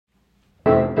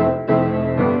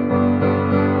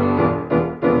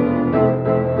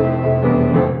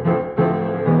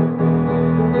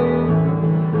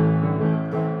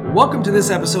Welcome to this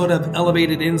episode of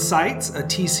Elevated Insights, a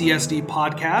TCSD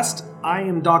podcast. I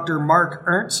am Dr. Mark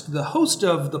Ernst, the host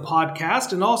of the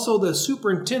podcast and also the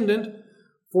superintendent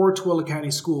for Tooele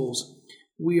County Schools.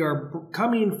 We are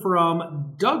coming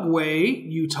from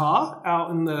Dugway, Utah, out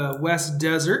in the West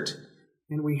Desert,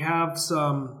 and we have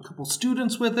a couple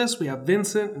students with us. We have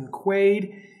Vincent and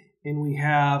Quaid, and we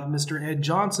have Mr. Ed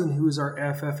Johnson, who is our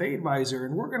FFA advisor,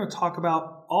 and we're going to talk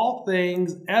about all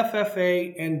things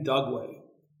FFA and Dugway.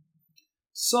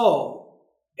 So,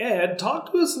 Ed,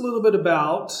 talk to us a little bit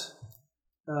about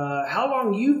how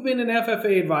long you've been an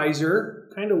FFA advisor,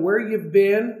 kind of where you've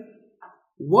been,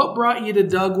 what brought you to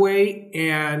Dugway,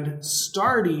 and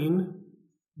starting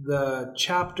the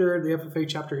FFA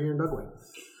chapter here in Dugway.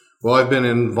 Well, I've been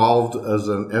involved as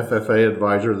an FFA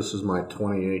advisor. This is my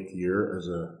 28th year as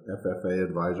a FFA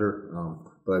advisor,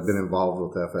 but I've been involved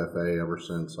with FFA ever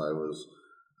since I was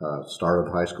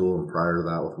started high school, and prior to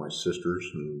that with my sisters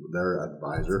and their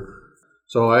advisor.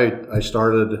 So I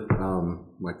started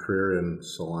my career in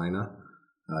Salina,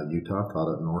 Utah,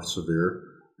 taught at North Sevier,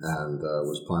 and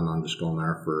was planning on just going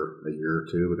there for a year or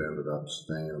two, but ended up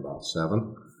staying about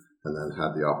 7, and then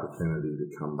had the opportunity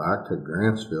to come back to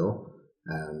Grantsville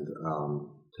and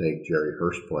take Jerry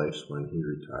Hurst's place when he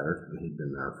retired, and he'd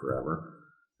been there forever.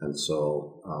 And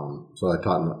so I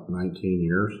taught 19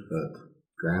 years at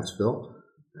Grantsville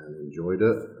and enjoyed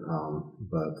it,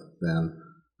 but then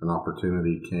an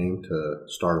opportunity came to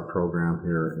start a program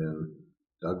here in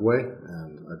Dugway,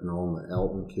 and I've known the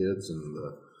Elton kids and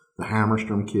the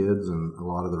Hammerstrom kids and a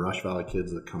lot of the Rush Valley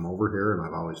kids that come over here, and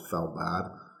I've always felt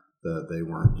bad that they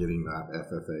weren't getting that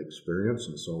FFA experience.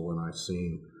 And so when I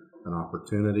seen an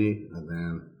opportunity, and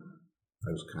then I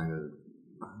was kind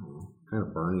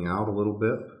of burning out a little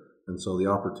bit, and so the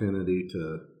opportunity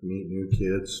to meet new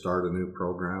kids, start a new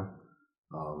program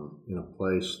in a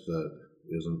place that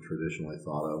isn't traditionally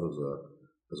thought of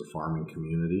as a farming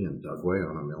community in Dugway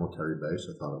on a military base,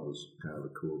 I thought it was kind of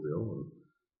a cool deal, and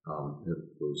it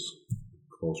was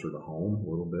closer to home a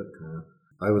little bit.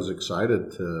 I was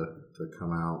excited to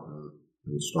come out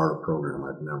and start a program.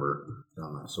 I'd never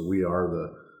done that. So we are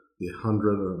the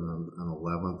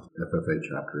 111th FFA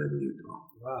chapter in Utah.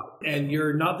 Wow. And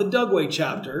you're not the Dugway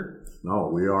chapter. No,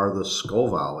 we are the Skull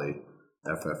Valley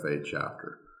FFA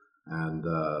chapter. And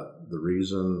the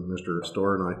reason Mr.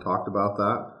 Storr and I talked about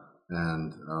that,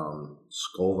 and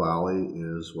Skull Valley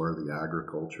is where the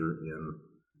agriculture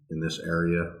in this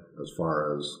area, as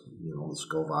far as, the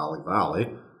Skull Valley,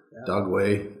 yeah.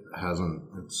 Dugway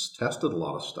it's tested a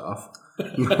lot of stuff,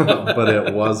 but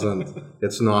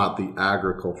it's not the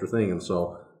agriculture thing.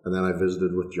 And then I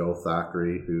visited with Joe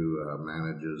Thackeray, who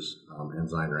manages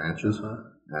Ensign Ranches,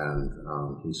 and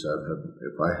he said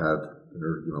if I had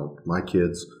my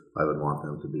kids, I would want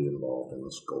them to be involved in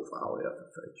the Skull Valley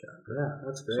FFA chapter. Yeah,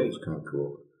 that's great. So it was kind of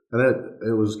cool. And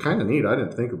it was kind of neat. I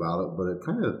didn't think about it, but it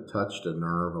kind of touched a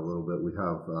nerve a little bit. We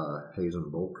have Hazen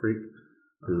Bull Creek,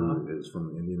 who is from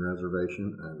the Indian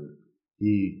Reservation, and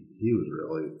he was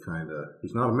really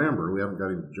he's not a member. We haven't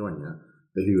got him to join yet,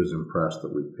 but he was impressed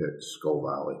that we picked Skull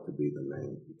Valley to be the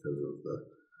name because of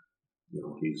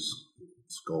he's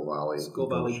Skull Valley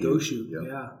Go Shoot. Yep.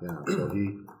 Yeah. So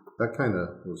that kind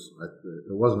of was,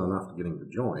 it wasn't enough to get him to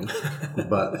join,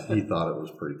 but he thought it was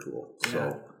pretty cool.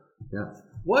 So, yeah.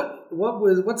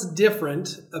 What's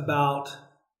different about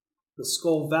the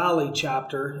Skull Valley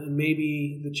chapter and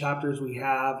maybe the chapters we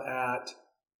have at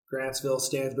Grantsville,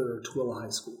 Stansbury, or Tooele High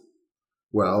School?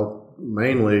 Well,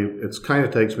 mainly it kind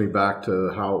of takes me back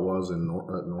to how it was at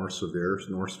North Sevier.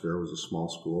 North Sevier was a small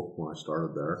school when I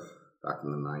started there back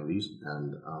in the 90s,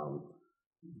 and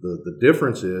the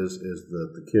difference is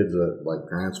that the kids at like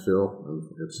Grantsville, and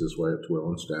it's this way at Tooele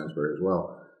and Stansbury as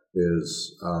well,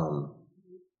 is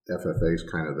FFA is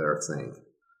kind of their thing.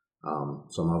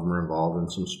 Some of them are involved in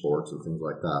some sports and things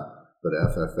like that, but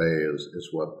FFA is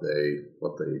what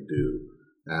they do.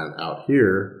 And out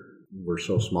here, we're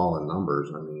so small in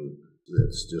numbers. I mean,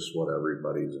 it's just what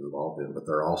everybody's involved in, but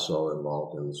they're also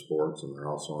involved in sports, and they're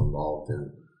also involved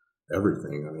in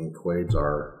everything. I mean, Quaid's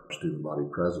our student body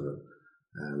president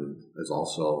and is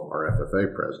also our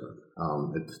FFA president.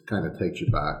 It kind of takes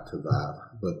you back to that.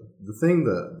 But the thing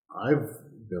that I've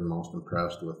been most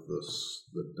impressed with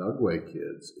the Dugway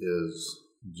kids is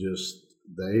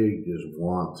they just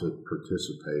want to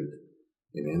participate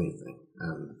in anything.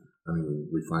 And I mean,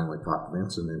 we finally talked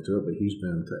Vincent into it, but he's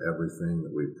been to everything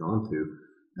that we've gone to,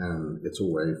 and it's a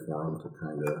way for him to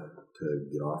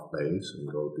get off base and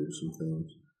go do some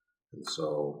things. And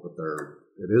so, but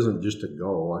it isn't just to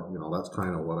go. That's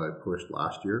kind of what I pushed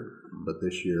last year. But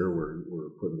this year, we're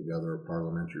putting together a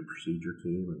parliamentary procedure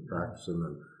team and practicing.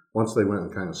 And once they went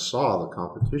and kind of saw the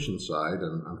competition side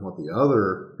and what the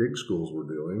other big schools were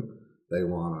doing, they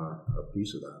want a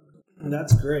piece of that.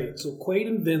 That's great. So Quaid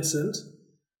and Vincent.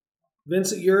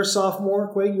 Vincent, you're a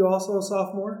sophomore. Quaid, you also a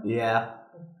sophomore? Yeah.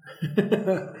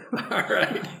 All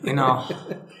right.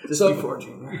 Just before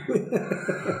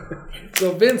junior.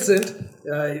 So Vincent,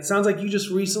 it sounds like you just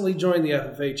recently joined the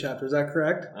FFA chapter. Is that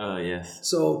correct? Oh, yes.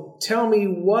 So tell me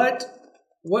what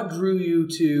drew you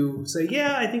to say,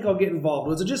 yeah, I think I'll get involved?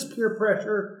 Was it just peer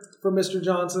pressure from Mr.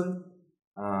 Johnson?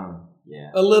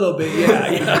 Yeah. A little bit,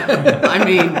 yeah. I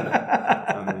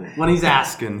mean, when he's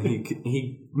asking,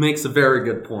 he makes a very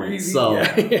good point. So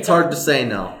it's hard to say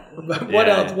no. But what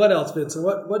else, Vincent?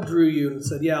 What drew you and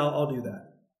said, yeah, I'll do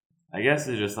that? I guess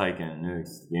it's just like a new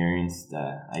experience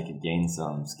that I could gain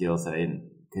some skills that I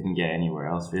couldn't get anywhere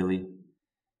else, really.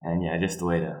 And yeah, just a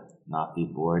way to not be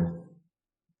bored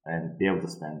and be able to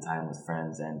spend time with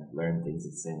friends and learn things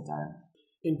at the same time.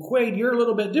 In Quaid, you're a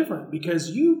little bit different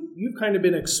because you've kind of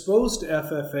been exposed to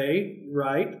FFA,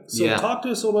 right? So talk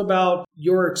to us a little about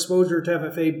your exposure to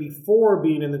FFA before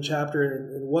being in the chapter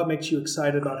and what makes you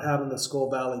excited about having the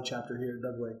Skull Valley chapter here at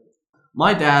Dugway.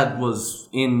 My dad was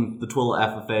in the Twilla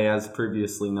FFA, as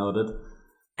previously noted,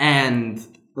 and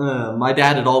my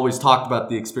dad had always talked about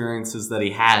the experiences that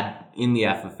he had in the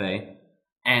FFA,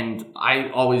 and I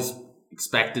always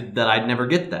expected that I'd never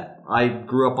get that. I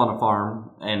grew up on a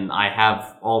farm and I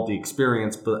have all the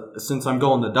experience, but since I'm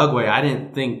going to Dugway, I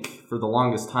didn't think for the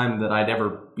longest time that I'd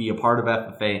ever be a part of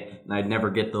FFA and I'd never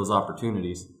get those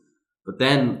opportunities. But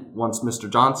then once Mr.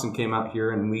 Johnson came out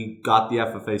here and we got the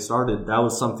FFA started, that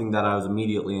was something that I was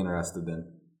immediately interested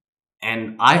in.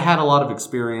 And I had a lot of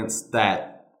experience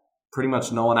that pretty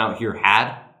much no one out here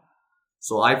had.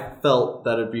 So I felt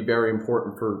that it'd be very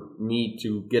important for me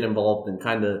to get involved and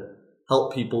kind of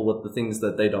help people with the things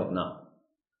that they don't know.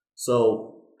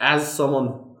 So as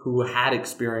someone who had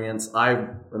experience, I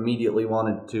immediately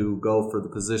wanted to go for the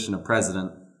position of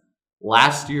president.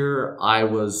 Last year, I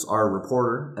was our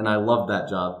reporter, and I loved that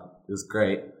job. It was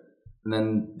great. And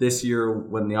then this year,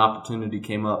 when the opportunity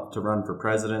came up to run for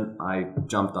president, I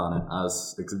jumped on it. I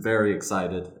was very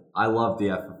excited. I love the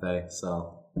FFA,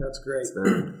 so that's great.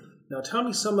 Now, tell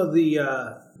me some of the,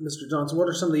 Mr. Johnson, what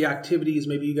are some of the activities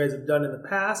maybe you guys have done in the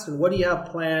past, and what do you have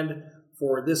planned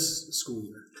for this school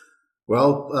year?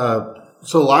 Well,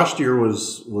 so last year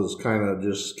was kind of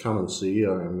just come and see.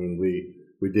 I mean,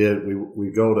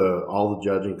 we go to all the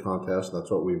judging contests.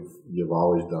 That's what you've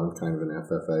always done, kind of an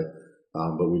FFA.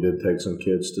 But we did take some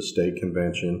kids to state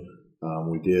convention.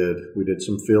 We did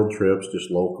some field trips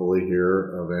just locally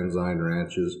here of Ensign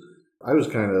ranches. I was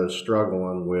kind of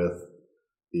struggling with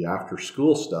the after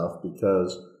school stuff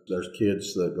because there's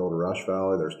kids that go to Rush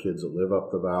Valley, there's kids that live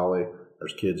up the valley,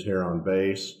 there's kids here on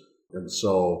base. And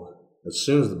so as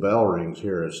soon as the bell rings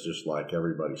here, it's just like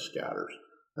everybody scatters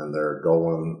and they're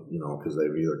going, because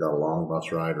they've either got a long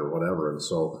bus ride or whatever. And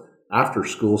so after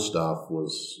school stuff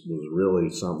was really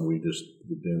something we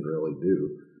didn't really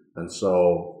do. And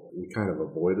so we kind of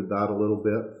avoided that a little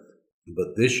bit.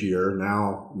 But this year,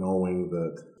 now knowing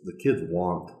that the kids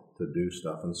want to do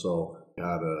stuff, and so we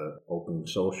had an open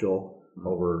social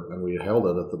over, and we held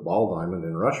it at the Ball Diamond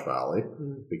in Rush Valley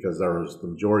because there was the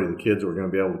majority of the kids that were going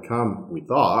to be able to come, we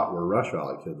thought, were Rush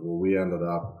Valley kids. Well, we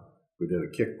did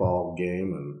a kickball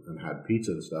game and had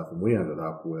pizza and stuff, and we ended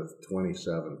up with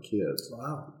 27 kids.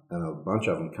 Wow. And a bunch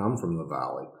of them come from the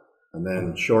valley. And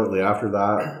then shortly after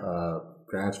that,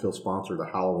 Grantsville sponsored a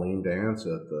Halloween dance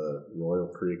at the Royal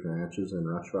Creek Ranches in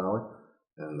Rush Valley,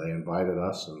 and they invited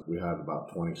us, and we had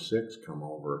about 26 come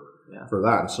over for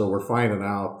that. And so we're finding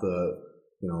out that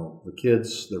the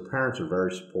kids, their parents are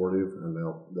very supportive, and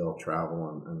they'll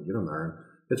travel and get them there. And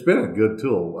it's been a good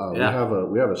tool.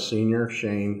 We have a senior,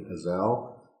 Shane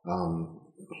Azell.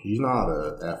 He's not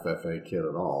a FFA kid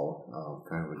at all,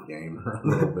 kind of a gamer a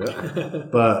little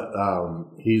bit, but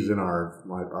he's in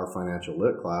our financial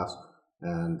lit class.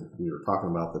 And we were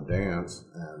talking about the dance,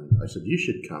 and I said, "You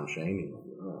should come, Shane." He went,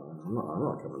 I'm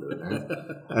not coming to the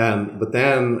dance. But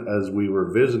then, as we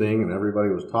were visiting and everybody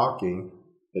was talking,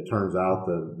 it turns out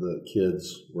that the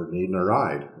kids were needing a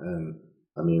ride, and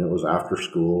I mean, it was after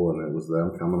school, and it was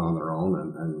them coming on their own.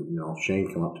 And Shane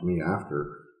came up to me after,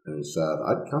 and he said,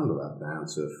 "I'd come to that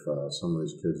dance if some of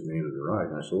these kids needed a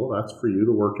ride." And I said, "Well, that's for you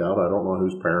to work out. I don't know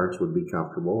whose parents would be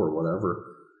comfortable or whatever."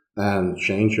 And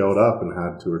Shane showed up and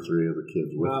had 2 or 3 of the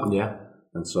kids with him. Yeah.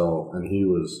 And so, and he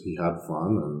had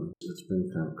fun, and it's been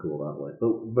kind of cool that way.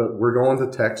 But we're going to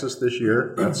Texas this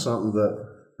year. That's something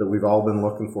that we've all been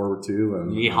looking forward to.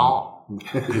 And yeehaw.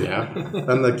 Yeah.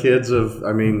 And the kids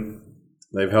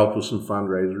they've helped with some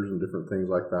fundraisers and different things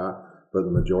like that. but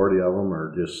the majority of them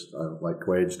are just like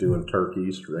Quaid's doing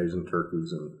turkeys, raising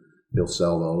turkeys, and he'll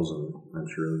sell those, and I'm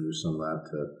sure he'll use some of that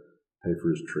to pay for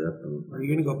his trip. And Are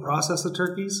you going to go process the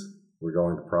turkeys? we're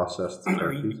going to process the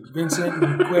turkeys. Vincent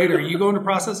and Quaid, are you going to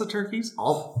process the turkeys?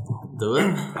 I'll do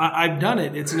it. I've done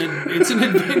it. It's an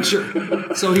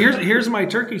adventure. So here's my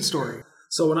turkey story.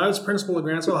 So when I was principal at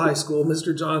Grantsville High School,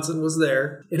 Mr. Johnson was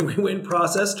there, and we went and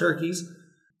processed turkeys.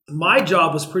 My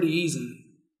job was pretty easy.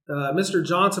 Mr.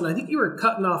 Johnson, I think you were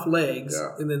cutting off legs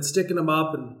and then sticking them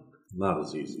up, and Not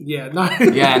as easy. Yeah, no,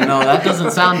 that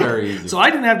doesn't sound very easy. So I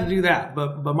didn't have to do that,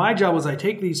 but my job was I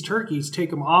take these turkeys, take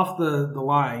them off the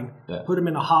line, put them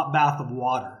in a hot bath of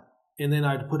water, and then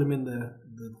I'd put them in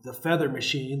the feather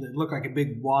machine that looked like a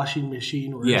big washing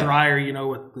machine or a dryer,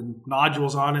 with the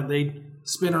nodules on it. They'd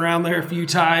spin around there a few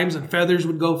times, and feathers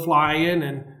would go flying,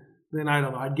 and then I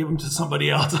don't know, I'd give them to somebody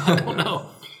else. I don't know.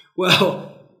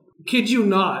 Well, kid you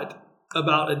not,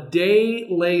 about a day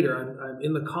later, I'm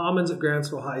in the Commons at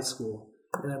Grantsville High School,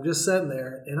 and I'm just sitting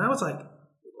there, and I was like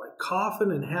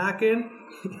coughing and hacking.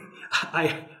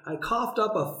 I coughed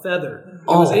up a feather. It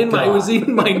was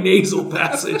in my nasal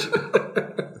passage.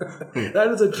 That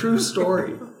is a true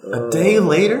story. A day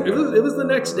later? It was the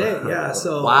next day. Yeah.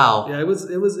 So wow. Yeah, it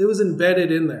was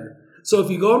embedded in there. So if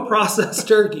you go and process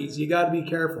turkeys, you got to be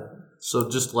careful. So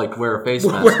just wear a face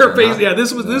mask. Wear a face. Yeah,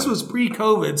 this was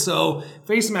pre-COVID, so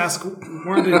face masks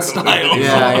weren't in style.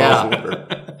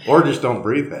 Yeah. Or just don't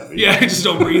breathe heavy. Yeah, just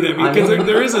don't breathe heavy because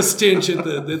there is a stench at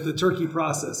the turkey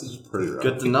process. Is pretty rough.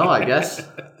 Good to know, I guess.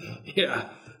 Yeah.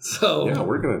 So yeah,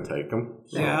 we're gonna take them.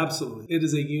 So. Yeah, absolutely. It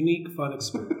is a unique, fun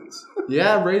experience.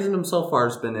 Yeah, raising them so far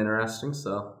has been interesting.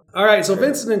 So. All right, so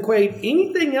Vincent and Quaid,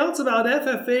 anything else about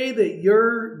FFA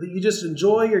that you just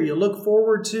enjoy or you look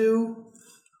forward to?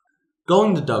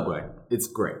 Going to Dugway, it's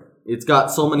great. It's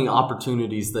got so many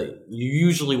opportunities that you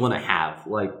usually want to have.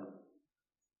 Like,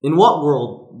 in what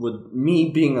world would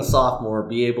me being a sophomore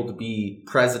be able to be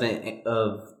president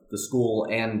of the school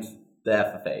and the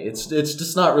FFA? It's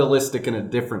just not realistic in a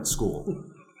different school.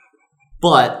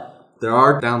 But there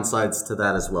are downsides to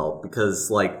that as well because,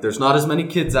 there's not as many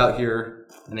kids out here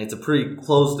and it's a pretty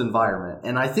closed environment.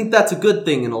 And I think that's a good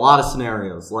thing in a lot of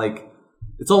scenarios.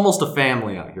 It's almost a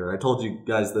family out here. I told you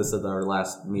guys this at our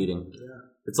last meeting. Yeah.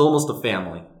 It's almost a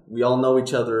family. We all know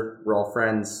each other. We're all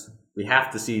friends. We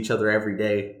have to see each other every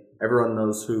day. Everyone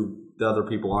knows who the other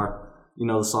people are. You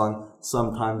know the song,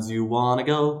 Sometimes You Wanna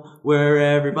Go Where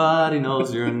Everybody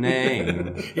Knows Your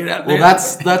Name.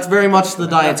 That's very much the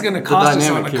dynamic. That's going to cost us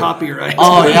on the copyright.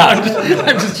 Oh, yeah.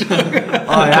 I'm just joking.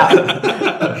 Oh,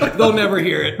 yeah. They'll never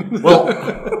hear it. Well,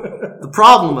 the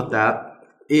problem with that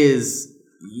is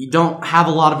you don't have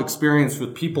a lot of experience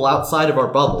with people outside of our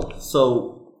bubble.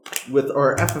 So with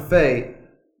our FFA,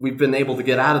 we've been able to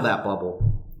get out of that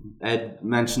bubble. Ed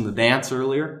mentioned the dance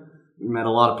earlier. We met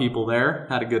a lot of people there,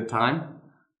 had a good time,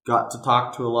 got to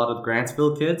talk to a lot of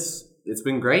Grantsville kids. It's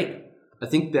been great. I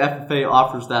think the FFA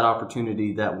offers that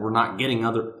opportunity that we're not getting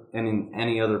in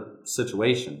any other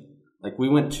situation. We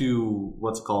went to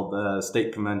what's called the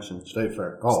state convention. State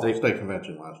fair. Oh, state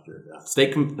convention last year,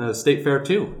 yeah. State fair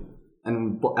too.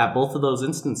 And at both of those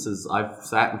instances, I've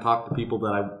sat and talked to people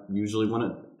that I usually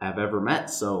wouldn't have ever met.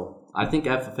 So I think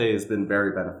FFA has been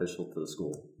very beneficial to the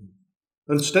school.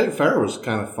 And State Fair was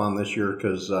kind of fun this year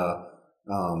because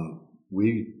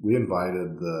we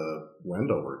invited the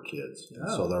Wendover kids.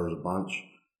 Yeah. So there was a bunch,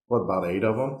 about 8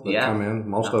 of them that come in.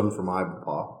 Most of them from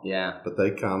Ibapaw. Yeah. But they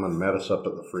come and met us up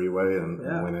at the freeway and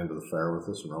went into the fair with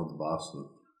us and rode the bus. And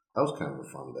that was kind of a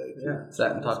fun day, too. Yeah.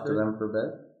 Sat and talked to them for a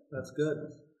bit. That's good.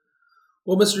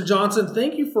 Well, Mr. Johnson,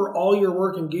 thank you for all your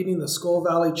work in getting the Skull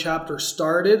Valley chapter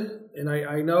started. And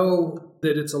I know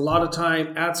that it's a lot of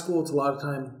time at school, it's a lot of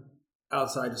time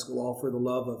outside of school, all for the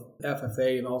love of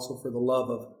FFA and also for the love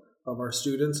of our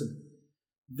students. And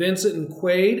Vincent and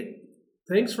Quaid,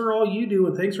 thanks for all you do,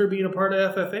 and thanks for being a part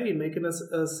of FFA and making us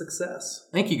a success.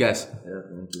 Thank you, guys. Yeah,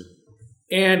 thank you.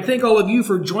 And thank all of you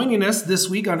for joining us this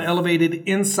week on Elevated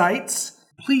Insights.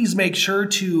 Please make sure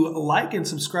to like and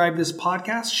subscribe this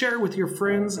podcast, share it with your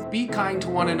friends, be kind to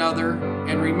one another,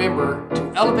 and remember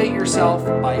to elevate yourself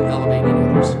by elevating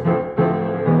others.